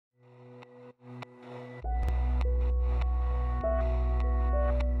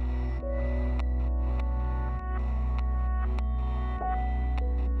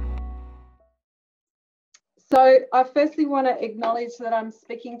So I firstly want to acknowledge that I'm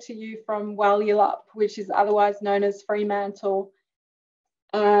speaking to you from Walyulup, which is otherwise known as Fremantle,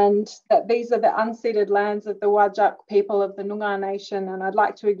 and that these are the unceded lands of the Whadjuk people of the Noongar Nation. And I'd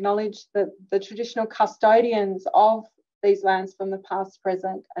like to acknowledge that the traditional custodians of these lands from the past,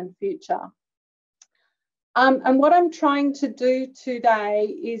 present and future. And what I'm trying to do today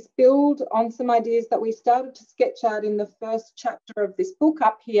is build on some ideas that we started to sketch out in the first chapter of this book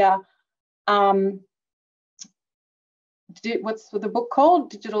up here. What's the book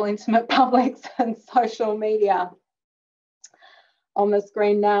called? Digital Intimate Publics and Social Media, on the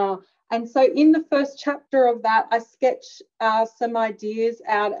screen now. And so in the first chapter of that, I sketch some ideas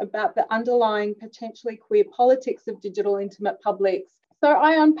out about the underlying potentially queer politics of digital intimate publics. So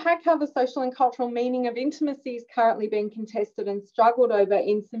I unpack how the social and cultural meaning of intimacy is currently being contested and struggled over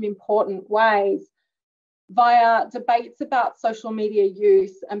in some important ways via debates about social media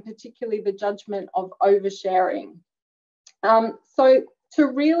use and particularly the judgment of oversharing. So to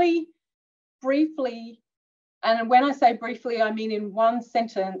really briefly, and when I say briefly, I mean in one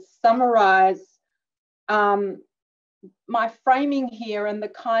sentence, summarise my framing here and the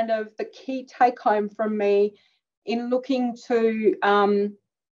kind of the key take home from me in looking to,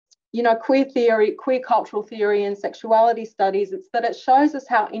 you know, queer theory, queer cultural theory and sexuality studies, it's that it shows us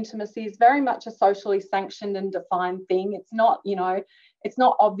how intimacy is very much a socially sanctioned and defined thing. It's not, you know, it's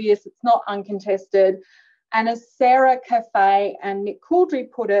not obvious, it's not uncontested. And as Sarah Caffey and Nick Couldry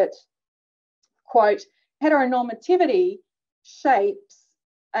put it, quote, heteronormativity shapes,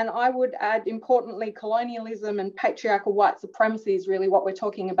 and I would add importantly, colonialism and patriarchal white supremacy is really what we're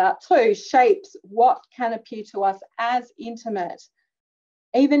talking about too, shapes what can appear to us as intimate,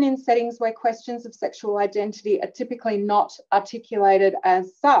 even in settings where questions of sexual identity are typically not articulated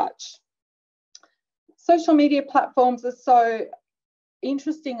as such. Social media platforms are so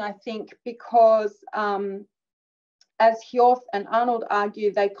interesting, I think, because as Hjorth and Arnold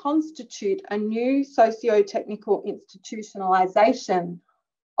argue, they constitute a new socio-technical institutionalisation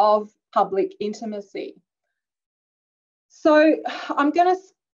of public intimacy. So I'm going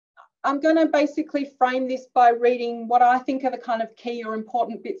to basically frame this by reading what I think are the kind of key or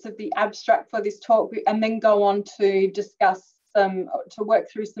important bits of the abstract for this talk, and then go on to discuss some, to work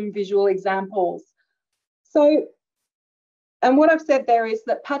through some visual examples. So, and what I've said there is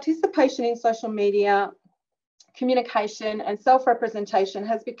that participation in social media, communication and self-representation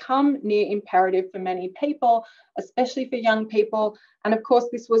has become near imperative for many people, especially for young people. And of course,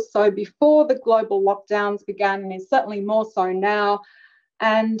 this was so before the global lockdowns began and is certainly more so now.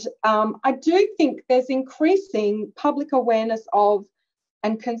 And I do think there's increasing public awareness of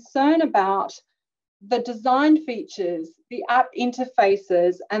and concern about the design features, the app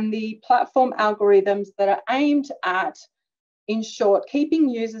interfaces and the platform algorithms that are aimed at, in short, keeping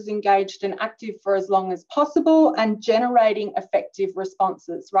users engaged and active for as long as possible and generating effective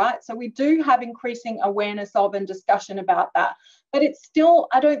responses, right? So we do have increasing awareness of and discussion about that, but it's still,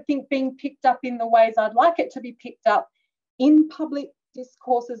 I don't think, being picked up in the ways I'd like it to be picked up in public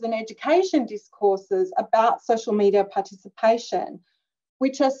discourses and education discourses about social media participation,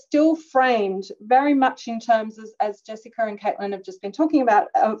 which are still framed very much in terms, as Jessica and Caitlin have just been talking about,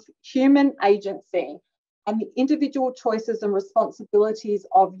 of human agency and the individual choices and responsibilities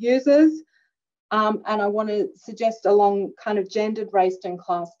of users. And I want to suggest along kind of gendered, raced and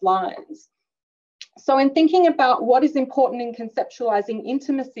class lines. So in thinking about what is important in conceptualizing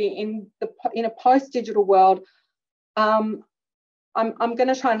intimacy in a post-digital world, I'm going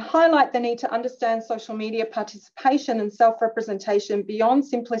to try and highlight the need to understand social media participation and self-representation beyond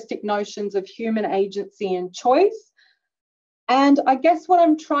simplistic notions of human agency and choice. And I guess what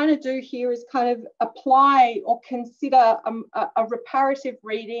I'm trying to do here is kind of apply or consider a reparative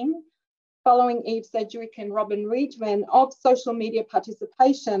reading following Eve Sedgwick and Robin Wiedemann of social media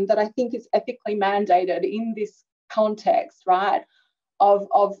participation that I think is ethically mandated in this context, right,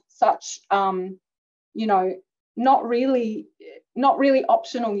 of such, you know, not really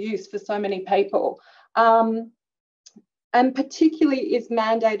optional use for so many people. And particularly is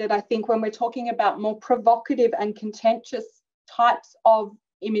mandated, I think, when we're talking about more provocative and contentious types of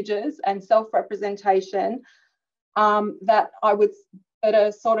images and self-representation that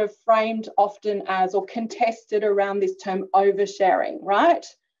are sort of framed often as or contested around this term oversharing, right?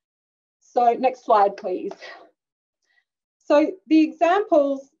 So next slide, please. So the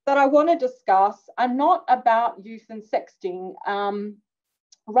examples that I want to discuss are not about youth and sexting.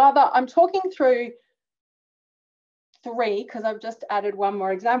 Rather, I'm talking through three, because I've just added one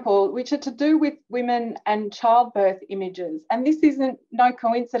more example, which are to do with women and childbirth images. And this isn't no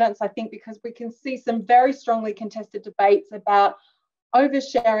coincidence, I think, because we can see some very strongly contested debates about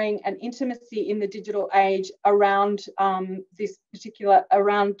oversharing and intimacy in the digital age around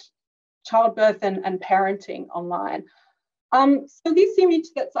around childbirth and parenting online. So this image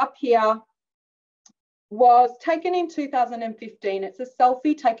that's up here was taken in 2015. It's a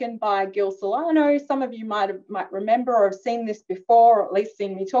selfie taken by Gil Solano. Some of you might remember or have seen this before, or at least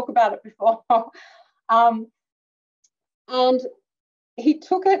seen me talk about it before. And he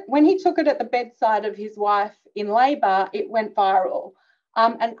took it, when he took it at the bedside of his wife in labour, it went viral.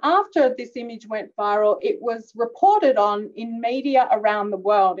 And after this image went viral, it was reported on in media around the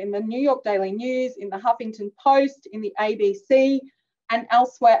world, in the New York Daily News, in the Huffington Post, in the ABC, and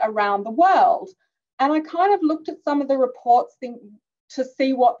elsewhere around the world. And I kind of looked at some of the reports to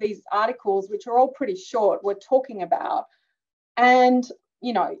see what these articles, which are all pretty short, were talking about. And,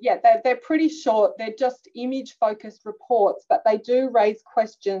 you know, yeah, they're pretty short. They're just image-focused reports, but they do raise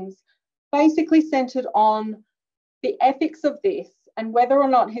questions basically centred on the ethics of this and whether or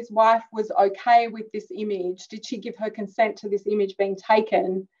not his wife was okay with this image. Did she give her consent to this image being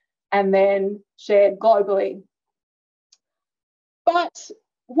taken and then shared globally? But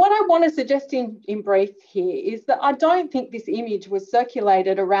what I want to suggest in brief here is that I don't think this image was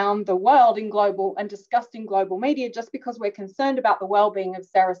circulated around the world in global and discussed in global media just because we're concerned about the well-being of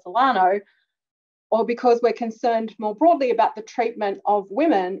Sarah Solano, or because we're concerned more broadly about the treatment of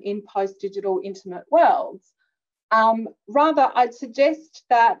women in post-digital intimate worlds. Rather, I'd suggest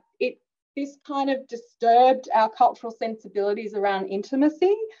that this kind of disturbed our cultural sensibilities around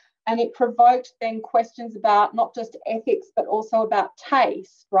intimacy, and it provoked then questions about not just ethics, but also about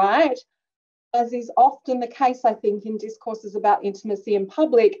taste, right? As is often the case, I think, in discourses about intimacy in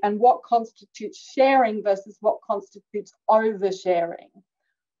public and what constitutes sharing versus what constitutes oversharing.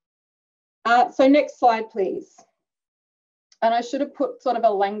 So next slide, please. And I should have put sort of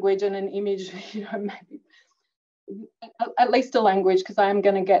a language and an image, you know, maybe at least a language, because I am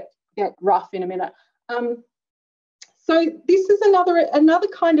going to get rough in a minute. So this is another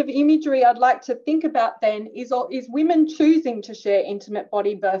kind of imagery I'd like to think about then is women choosing to share intimate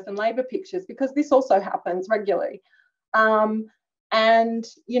body, birth and labour pictures, because this also happens regularly. And,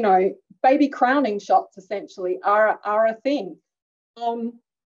 you know, baby crowning shots essentially are a thing.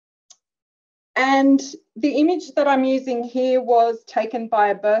 And the image that I'm using here was taken by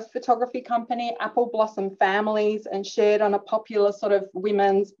a birth photography company, Apple Blossom Families, and shared on a popular sort of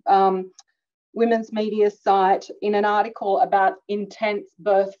women's media site in an article about intense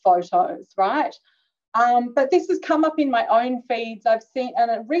birth photos, right? But this has come up in my own feeds. I've seen,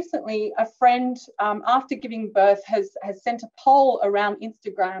 and recently a friend, after giving birth, has sent a poll around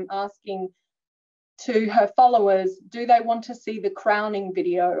Instagram asking to her followers, do they want to see the crowning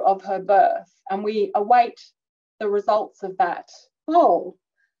video of her birth? And we await the results of that poll.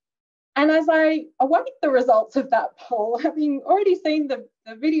 And as I await the results of that poll, having already seen the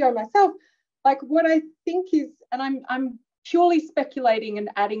video myself, like what I think is, and I'm purely speculating and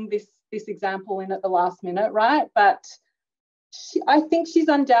adding this example in at the last minute, right? But I think she's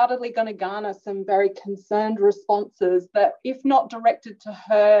undoubtedly going to garner some very concerned responses that, if not directed to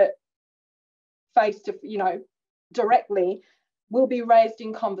her face to, you know, directly, will be raised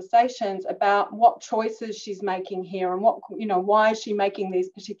in conversations about what choices she's making here and what, you know, why is she making these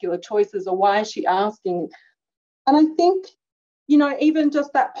particular choices, or why is she asking? And I think, you know, even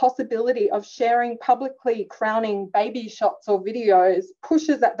just that possibility of sharing publicly crowning baby shots or videos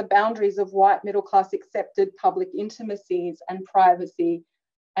pushes at the boundaries of white middle class accepted public intimacies and privacy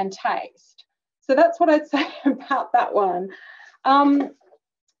and taste. So that's what I'd say about that one.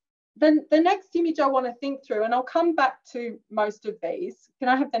 Then the next image I want to think through, and I'll come back to most of these. Can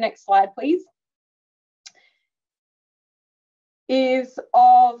I have the next slide, please? Is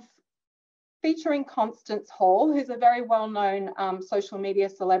of featuring Constance Hall, who's a very well-known social media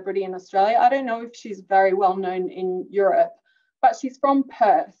celebrity in Australia. I don't know if she's very well-known in Europe, but she's from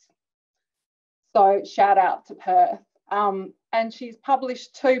Perth. So shout out to Perth. And she's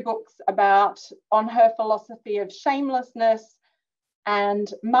published 2 books on her philosophy of shamelessness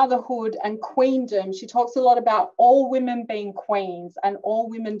and motherhood and queendom. She talks a lot about all women being queens and all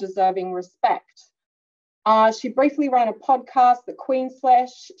women deserving respect. She briefly ran a podcast, The Queen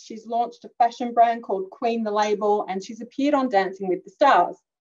Slash. She's launched a fashion brand called Queen the Label, and she's appeared on Dancing with the Stars.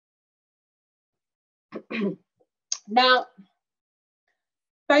 Now,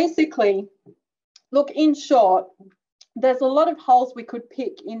 basically, look, in short, there's a lot of holes we could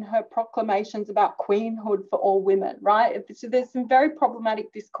pick in her proclamations about queenhood for all women, right? So there's some very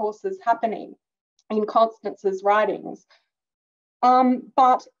problematic discourses happening in Constance's writings.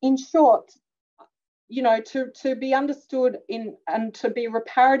 But in short, you know, to be understood in and to be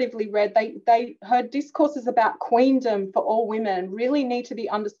reparatively read, her discourses about queendom for all women really need to be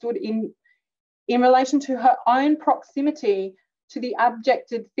understood in relation to her own proximity to the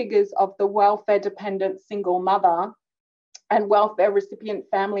abjected figures of the welfare-dependent single mother and welfare recipient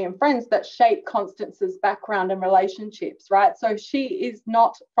family and friends that shape Constance's background and relationships, right? So she is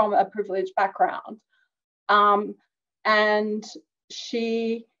not from a privileged background. And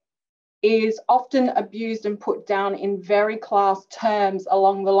she is often abused and put down in very class terms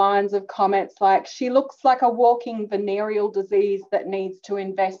along the lines of comments like, she looks like a walking venereal disease that needs to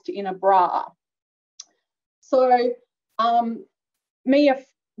invest in a bra. So Mia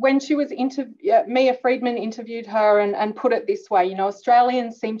Friedman interviewed her and put it this way, you know,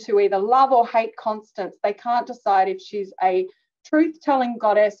 Australians seem to either love or hate Constance. They can't decide if she's a truth-telling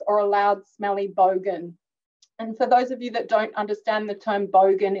goddess or a loud, smelly bogan. And for those of you that don't understand the term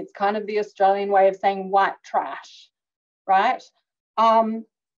bogan, it's kind of the Australian way of saying white trash, right?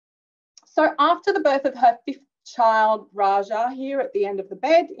 So after the birth of her 5th child, Raja, here at the end of the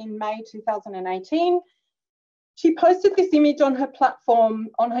bed in May 2018, she posted this image on her platform,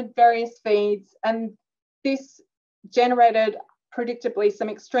 on her various feeds, and this generated, predictably, some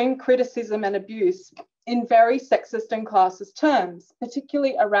extreme criticism and abuse in very sexist and classist terms,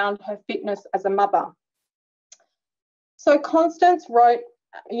 particularly around her fitness as a mother. So Constance wrote,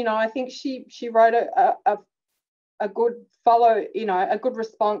 you know, I think she wrote a good a good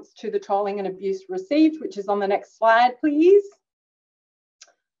response to the trolling and abuse received, which is on the next slide, please.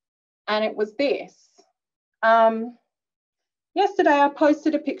 And it was this. Yesterday, I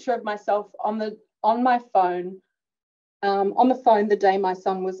posted a picture of myself on my phone, on the phone the day my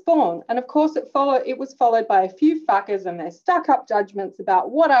son was born, and of course it was followed by a few fuckers and their stuck-up judgments about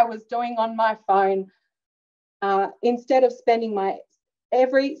what I was doing on my phone, instead of spending my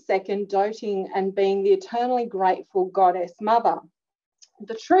every second doting and being the eternally grateful goddess mother.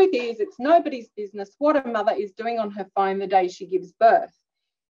 The truth is, it's nobody's business what a mother is doing on her phone the day she gives birth.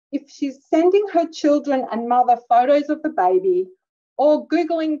 If she's sending her children and mother photos of the baby or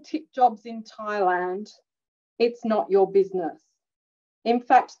Googling tip jobs in Thailand, it's not your business. In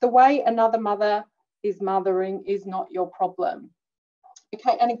fact, the way another mother is mothering is not your problem.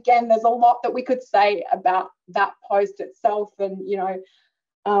 Okay, and again, there's a lot that we could say about that post itself and, you know,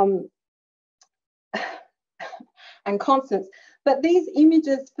 and Constance. But these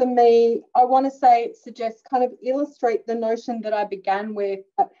images for me, I want to say, suggest kind of illustrate the notion that I began with,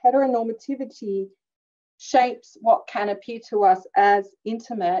 that heteronormativity shapes what can appear to us as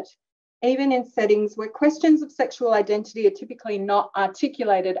intimate, even in settings where questions of sexual identity are typically not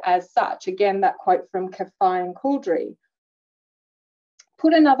articulated as such. Again, that quote from Kafai and Couldry.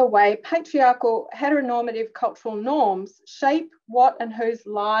 Put another way, patriarchal heteronormative cultural norms shape what and whose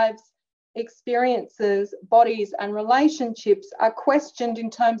lives, experiences, bodies and relationships are questioned in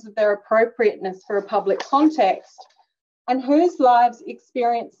terms of their appropriateness for a public context, and whose lives,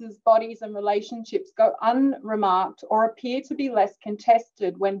 experiences, bodies and relationships go unremarked or appear to be less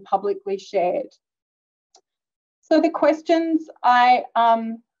contested when publicly shared. So the questions I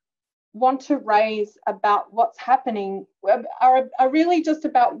want to raise about what's happening are really just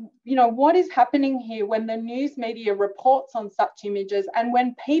about, you know, what is happening here when the news media reports on such images and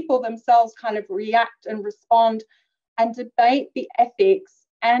when people themselves kind of react and respond and debate the ethics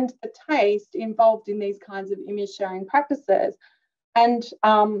and the taste involved in these kinds of image sharing practices. And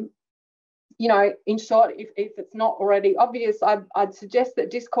you know, in short, if it's not already obvious, I'd suggest that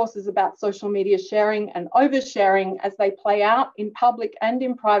discourses about social media sharing and oversharing as they play out in public and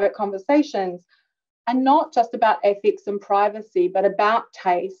in private conversations are not just about ethics and privacy, but about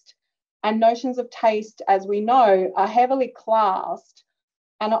taste. And notions of taste, as we know, are heavily classed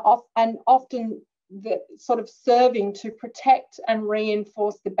and often sort of serving to protect and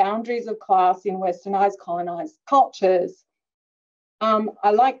reinforce the boundaries of class in westernized, colonized cultures. I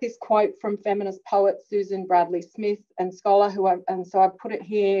like this quote from feminist poet Susan Bradley Smith and scholar and so I've put it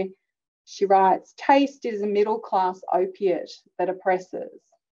here. She writes, "Taste is a middle-class opiate that oppresses."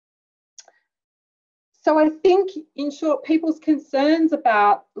 So I think, in short, people's concerns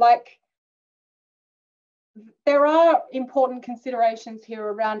about, like, there are important considerations here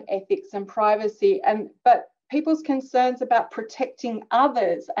around ethics and privacy, but people's concerns about protecting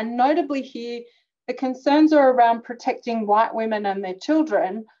others, and notably here, the concerns are around protecting white women and their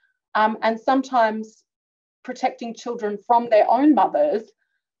children, and sometimes protecting children from their own mothers.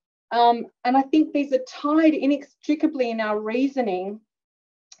 And I think these are tied inextricably in our reasoning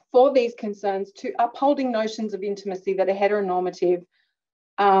for these concerns to upholding notions of intimacy that are heteronormative,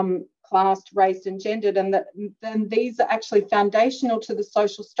 classed, raced, and gendered, and that then these are actually foundational to the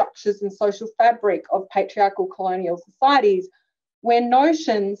social structures and social fabric of patriarchal colonial societies, where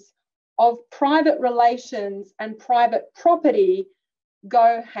notions of private relations and private property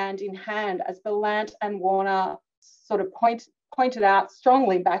go hand in hand, as Ballant and Warner sort of pointed out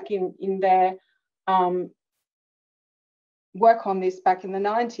strongly back in their work on this back in the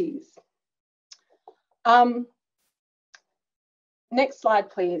 90s. Next slide,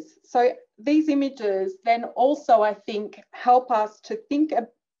 please. So these images then also, I think, help us to think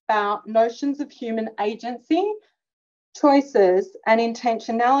about notions of human agency, choices, and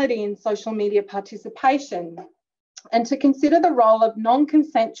intentionality in social media participation, and to consider the role of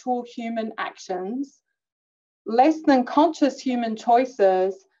non-consensual human actions, less than conscious human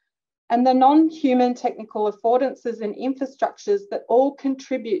choices, and the non-human technical affordances and infrastructures that all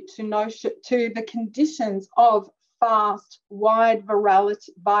contribute to the conditions of fast, wide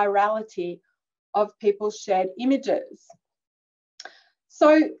virality of people's shared images.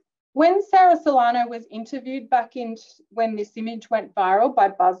 So when Sarah Solano was interviewed back in when this image went viral by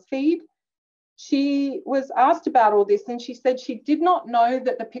BuzzFeed, she was asked about all this, and she said she did not know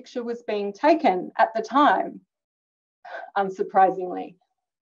that the picture was being taken at the time, unsurprisingly.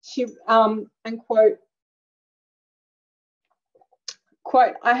 She, and quote,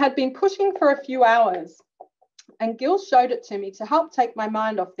 I had been pushing for a few hours, and Gil showed it to me to help take my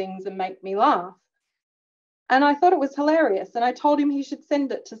mind off things and make me laugh. And I thought it was hilarious, and I told him he should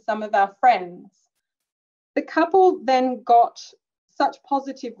send it to some of our friends. The couple then got such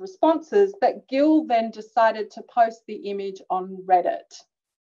positive responses that Gil then decided to post the image on Reddit.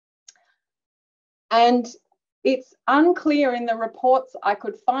 And it's unclear in the reports I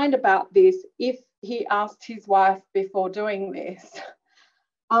could find about this if he asked his wife before doing this.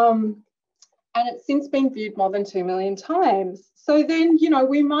 And it's since been viewed more than 2 million times. So then, you know,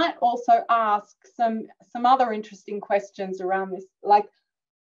 we might also ask some other interesting questions around this, like,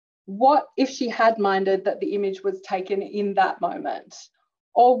 what if she had minded that the image was taken in that moment?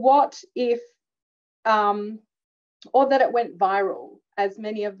 Or what if, or that it went viral, as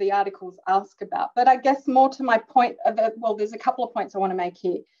many of the articles ask about. But I guess more to my point, well, there's a couple of points I want to make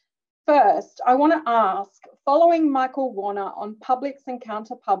here. First, I want to ask, following Michael Warner on publics and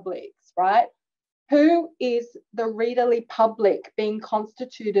counter-publics, right? Who is the readerly public being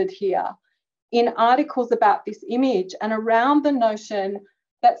constituted here in articles about this image and around the notion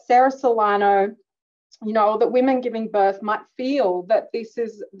that Sarah Solano, you know, that women giving birth might feel that this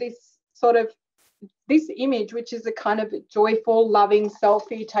image, which is a kind of joyful, loving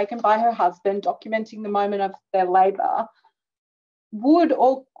selfie taken by her husband documenting the moment of their labour, would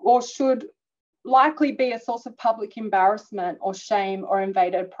or should likely be a source of public embarrassment or shame or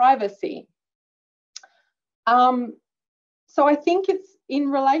invaded privacy. So I think it's in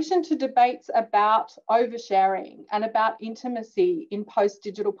relation to debates about oversharing and about intimacy in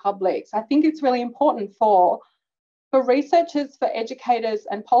post-digital publics. I think it's really important for researchers, for educators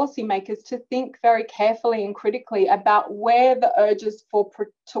and policymakers to think very carefully and critically about where the urges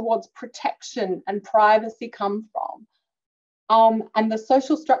towards protection and privacy come from, and the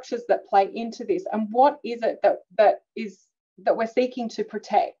social structures that play into this, and what is it that we're seeking to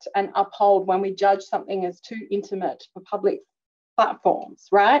protect and uphold when we judge something as too intimate for public platforms,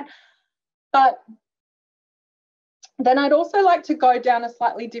 right? But then I'd also like to go down a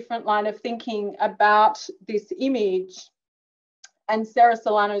slightly different line of thinking about this image and Sarah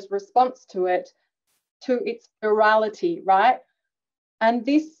Solano's response to it, to its virality, right? And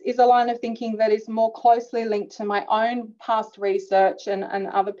this is a line of thinking that is more closely linked to my own past research and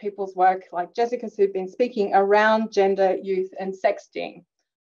other people's work, like Jessica's, who've been speaking around gender, youth, and sexting.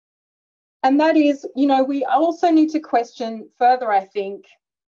 And that is, you know, we also need to question further, I think,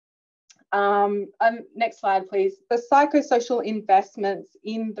 next slide, please, the psychosocial investments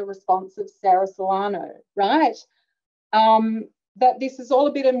in the response of Sarah Solano, right? That this is all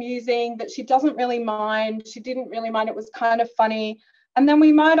a bit amusing, that she doesn't really mind, she didn't really mind, it was kind of funny. And then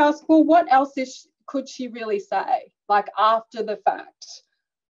we might ask, well, what else could she really say, like after the fact?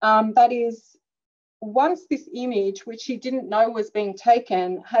 That is, once this image, which she didn't know was being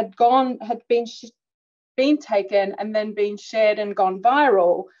taken, had been taken and then been shared and gone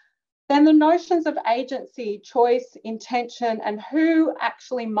viral, then the notions of agency, choice, intention, and who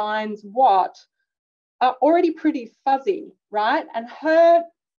actually minds what are already pretty fuzzy, right? And her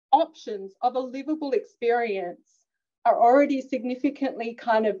options of a livable experience are already significantly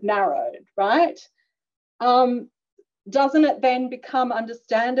kind of narrowed, right? Doesn't it then become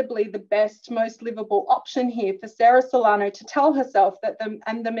understandably the best, most livable option here for Sarah Solano to tell herself that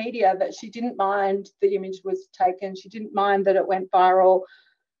and the media that she didn't mind the image was taken, she didn't mind that it went viral,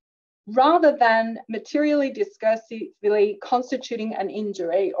 rather than materially discursively constituting an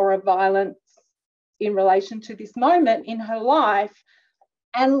injury or a violence in relation to this moment in her life,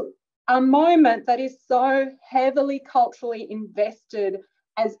 and a moment that is so heavily culturally invested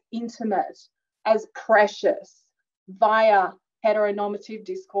as intimate, as precious, via heteronormative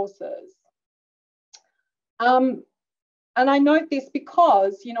discourses. And I note this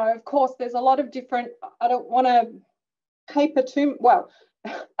because, you know, of course, there's a lot of different, I don't want to paper too, well,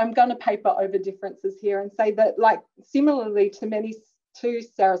 I'm going to paper over differences here and say that, like, similarly to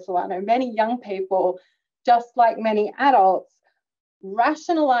Sarah Solano, many young people, just like many adults,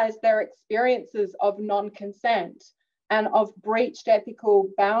 rationalize their experiences of non-consent and of breached ethical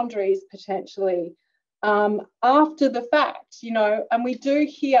boundaries potentially after the fact, you know. And we do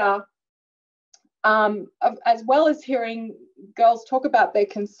hear, as well as hearing girls talk about their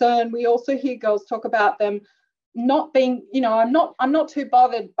concern, we also hear girls talk about them not being, you know, I'm not too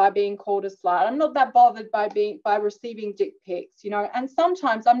bothered by being called a slut. I'm not that bothered by receiving dick pics, you know, and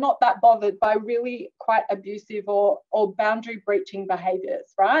sometimes I'm not that bothered by really quite abusive or boundary breaching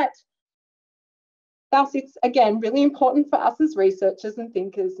behaviors, right? Thus, it's again really important for us as researchers and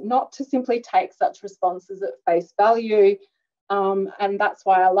thinkers not to simply take such responses at face value, and that's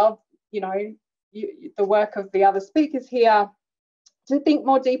why I love, you know, the work of the other speakers here, to think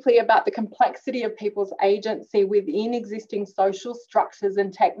more deeply about the complexity of people's agency within existing social structures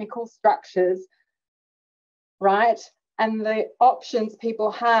and technical structures, right? And the options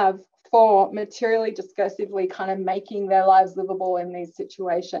people have for materially discursively kind of making their lives livable in these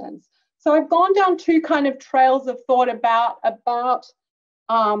situations. So I've gone down two kind of trails of thought about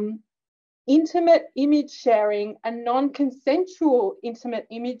intimate image sharing and non-consensual intimate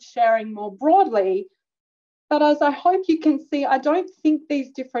image sharing more broadly. But as I hope you can see, I don't think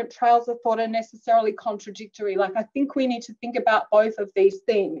these different trails of thought are necessarily contradictory. Like, I think we need to think about both of these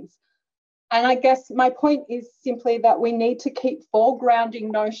things. And I guess my point is simply that we need to keep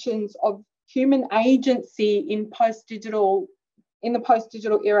foregrounding notions of human agency in the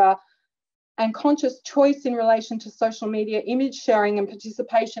post-digital era, and conscious choice in relation to social media image sharing and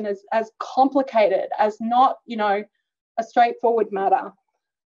participation as complicated, as not, you know, a straightforward matter.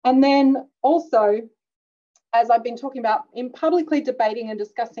 And then also, as I've been talking about, in publicly debating and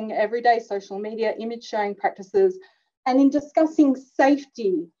discussing everyday social media image sharing practices, and in discussing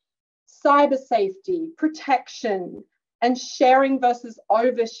safety, cyber safety, protection, and sharing versus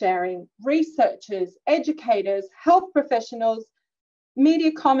oversharing, researchers, educators, health professionals,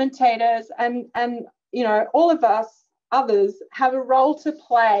 media commentators, and you know, all of us others have a role to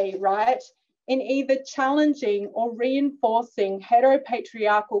play, right, in either challenging or reinforcing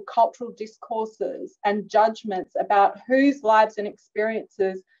heteropatriarchal cultural discourses and judgments about whose lives and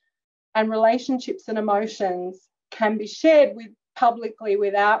experiences and relationships and emotions can be shared with publicly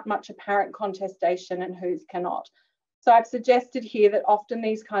without much apparent contestation and whose cannot. So I've suggested here that often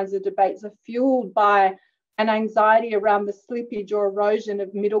these kinds of debates are fueled by an anxiety around the slippage or erosion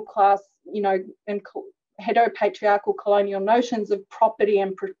of middle class, you know, and heteropatriarchal colonial notions of property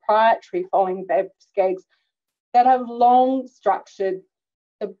and proprietary following Bev Skeggs that have long structured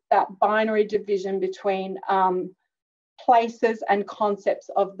that binary division between places and concepts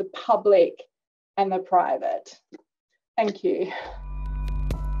of the public and the private. Thank you.